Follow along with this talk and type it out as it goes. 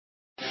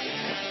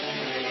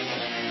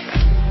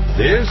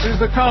This is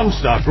the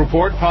Comstock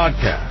Report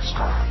podcast.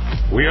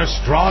 We are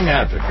strong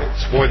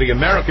advocates for the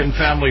American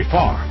family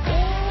farm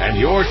and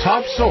your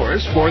top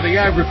source for the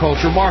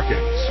agriculture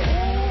markets.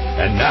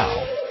 And now,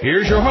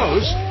 here's your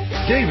host,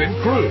 David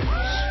Cruz.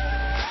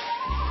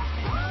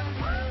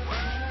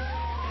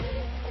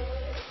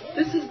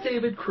 This is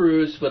David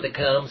Cruz with the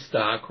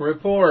Comstock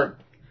Report.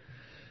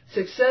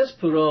 Success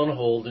put on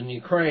hold in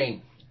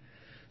Ukraine.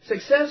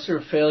 Success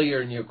or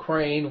failure in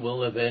Ukraine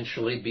will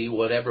eventually be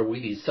whatever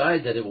we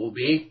decide that it will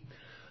be.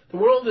 The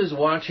world is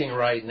watching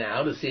right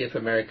now to see if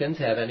Americans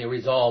have any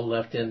resolve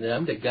left in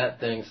them to gut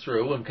things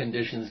through when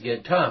conditions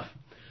get tough.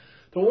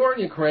 The war in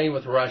Ukraine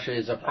with Russia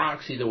is a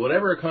proxy to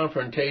whatever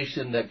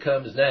confrontation that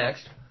comes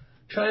next.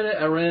 China,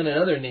 Iran, and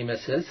other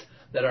nemesis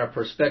that our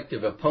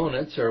prospective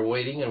opponents are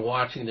waiting and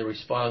watching the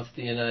response to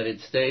the United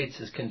States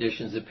as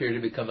conditions appear to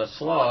become a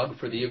slog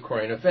for the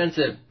Ukraine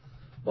offensive.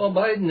 While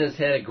Biden has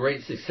had a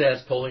great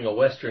success pulling a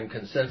Western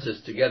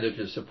consensus together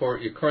to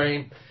support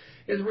Ukraine,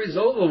 as a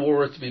result of the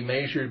war is to be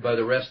measured by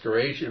the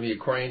restoration of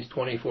Ukraine's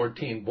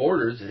 2014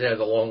 borders, it has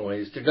a long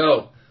ways to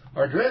go.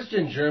 Our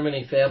Dresden,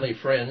 Germany family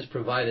friends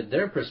provided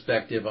their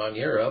perspective on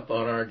Europe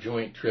on our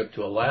joint trip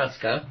to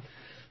Alaska.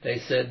 They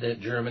said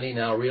that Germany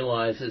now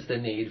realizes the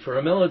need for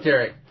a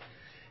military.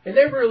 It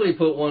never really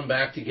put one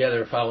back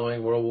together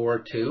following World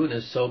War II and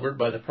is sobered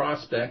by the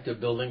prospect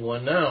of building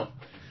one now.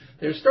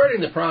 They're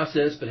starting the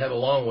process but have a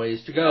long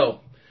ways to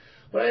go.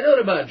 What I note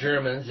about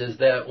Germans is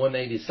that when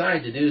they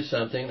decide to do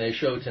something, they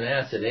show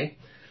tenacity.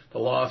 The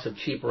loss of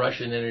cheap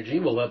Russian energy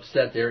will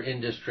upset their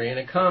industry and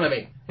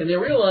economy, and they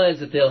realize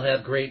that they'll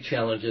have great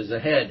challenges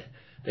ahead.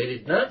 They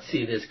did not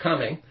see this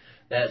coming.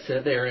 That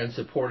said, they are in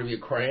support of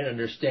Ukraine,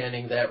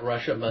 understanding that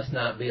Russia must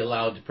not be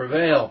allowed to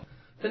prevail.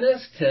 The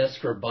next test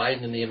for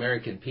Biden and the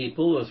American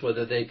people is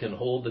whether they can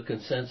hold the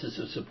consensus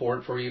of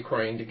support for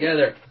Ukraine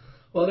together.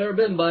 While there have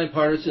been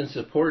bipartisan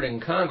support in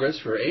Congress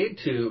for aid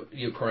to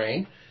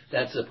Ukraine,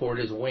 that support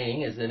is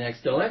waning as the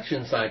next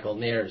election cycle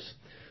nears.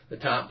 The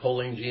top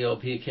polling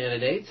GOP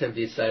candidates have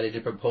decided to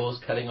propose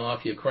cutting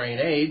off Ukraine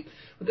aid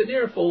with a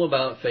near full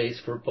about-face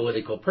for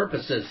political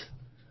purposes.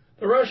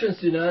 The Russians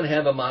do not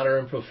have a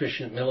modern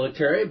proficient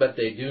military, but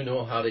they do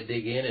know how to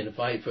dig in and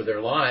fight for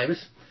their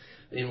lives.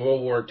 In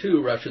World War II,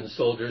 Russian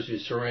soldiers who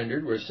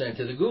surrendered were sent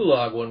to the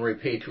Gulag when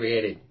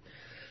repatriated.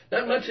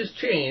 Not much has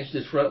changed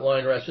as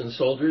frontline Russian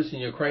soldiers in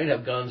Ukraine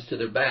have guns to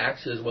their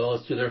backs as well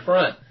as to their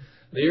front.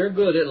 They are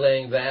good at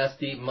laying vast,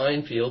 deep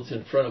minefields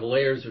in front of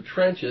layers of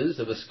trenches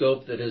of a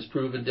scope that has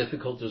proven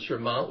difficult to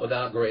surmount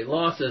without great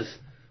losses.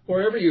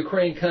 Wherever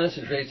Ukraine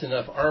concentrates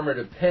enough armor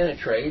to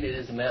penetrate, it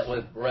is met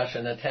with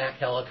Russian attack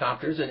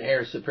helicopters and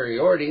air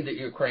superiority that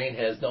Ukraine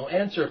has no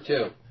answer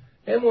to.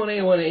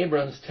 M1A1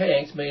 Abrams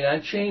tanks may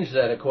not change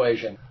that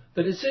equation.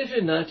 The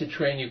decision not to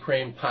train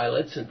Ukraine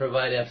pilots and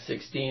provide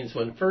F-16s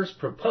when first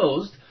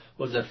proposed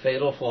was a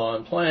fatal flaw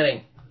in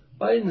planning.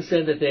 Biden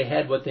said that they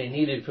had what they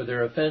needed for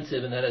their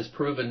offensive, and that has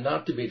proven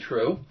not to be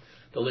true.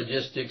 The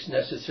logistics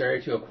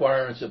necessary to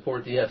acquire and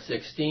support the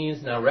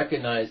F-16s, now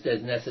recognized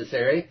as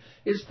necessary,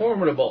 is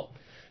formidable,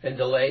 and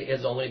delay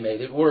has only made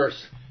it worse.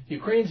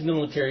 Ukraine's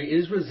military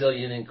is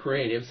resilient and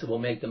creative, so will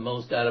make the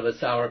most out of a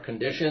sour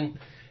condition.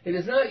 It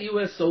is not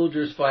U.S.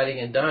 soldiers fighting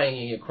and dying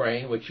in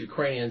Ukraine, which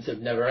Ukrainians have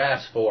never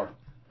asked for.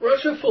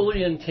 Russia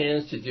fully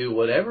intends to do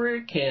whatever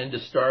it can to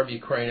starve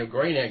Ukraine of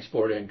grain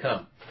export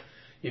income.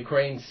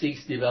 Ukraine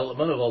seeks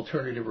development of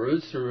alternative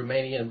routes through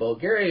Romania and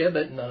Bulgaria,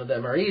 but none of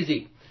them are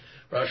easy.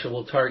 Russia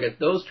will target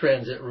those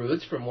transit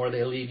routes from where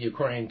they leave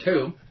Ukraine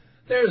to.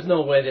 There is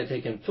no way that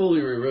they can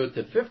fully reroute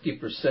the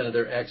 50% of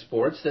their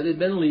exports that have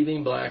been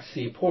leaving Black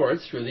Sea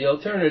ports through the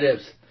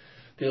alternatives.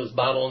 Those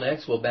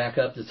bottlenecks will back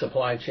up the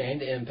supply chain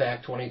to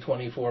impact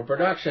 2024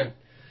 production.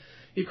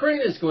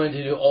 Ukraine is going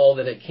to do all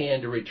that it can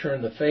to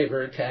return the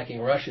favor,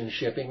 attacking Russian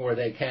shipping where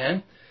they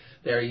can.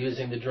 They are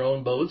using the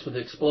drone boats with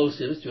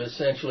explosives to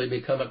essentially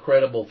become a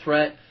credible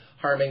threat,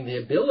 harming the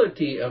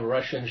ability of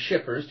Russian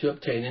shippers to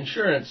obtain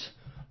insurance.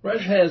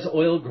 Russia has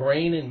oil,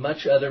 grain, and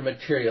much other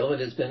material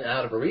that has been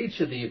out of reach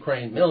of the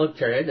Ukraine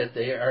military that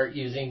they are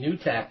using new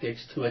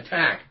tactics to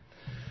attack.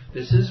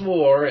 This is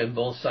war, and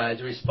both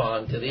sides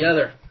respond to the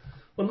other.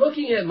 When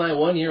looking at my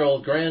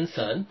one-year-old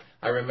grandson,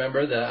 I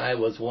remember that I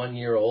was 1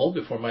 year old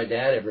before my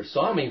dad ever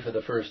saw me for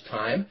the first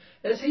time,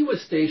 as he was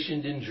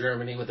stationed in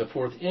Germany with the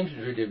 4th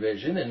Infantry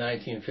Division in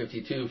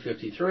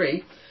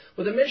 1952-53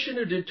 with a mission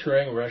of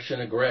deterring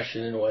Russian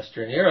aggression in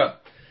Western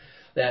Europe.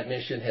 That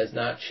mission has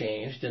not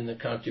changed, and the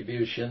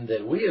contribution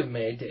that we have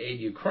made to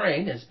aid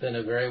Ukraine has been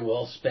a very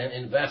well-spent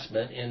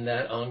investment in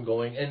that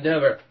ongoing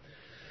endeavor.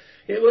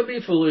 It would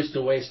be foolish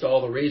to waste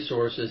all the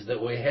resources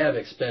that we have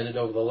expended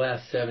over the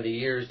last 70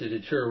 years to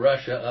deter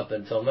Russia up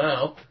until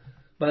now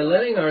by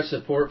letting our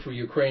support for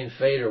Ukraine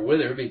fade or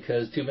wither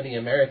because too many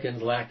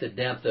Americans lack the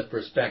depth of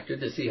perspective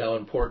to see how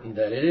important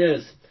that it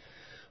is.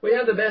 We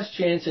have the best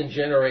chance in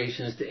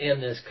generations to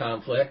end this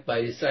conflict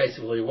by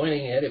decisively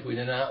winning it if we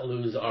do not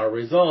lose our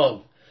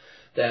resolve.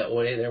 That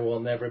way there will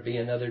never be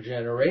another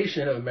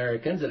generation of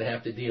Americans that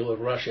have to deal with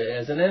Russia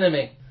as an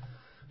enemy.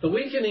 The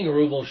weakening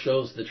ruble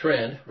shows the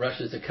trend.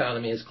 Russia's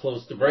economy is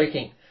close to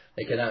breaking.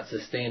 They cannot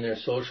sustain their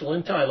social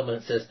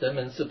entitlement system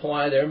and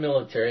supply their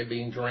military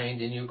being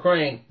drained in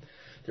Ukraine.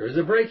 There is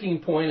a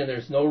breaking point, and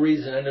there's no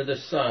reason under the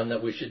sun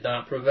that we should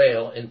not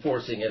prevail in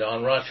forcing it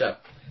on Russia.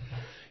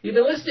 You've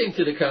been listening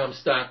to the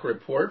Comstock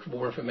Report. For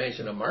more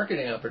information on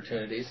marketing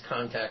opportunities,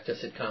 contact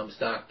us at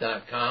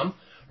Comstock.com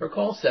or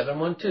call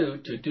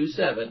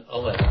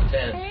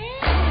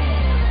 712-227-1110.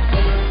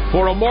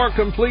 For a more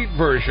complete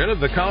version of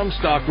the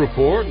Comstock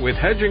Report with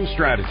hedging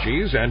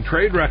strategies and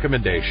trade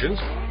recommendations,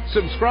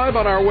 subscribe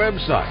on our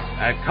website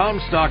at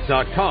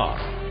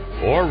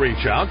Comstock.com or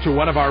reach out to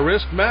one of our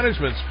risk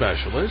management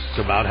specialists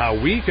about how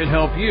we can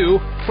help you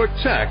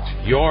protect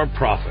your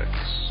profits.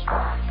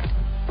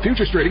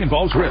 Futures trading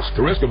involves risk.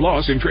 The risk of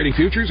loss in trading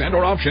futures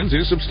and/or options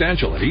is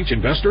substantial, and each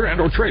investor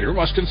and/or trader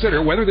must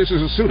consider whether this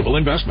is a suitable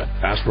investment.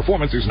 Past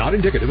performance is not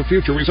indicative of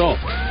future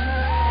results.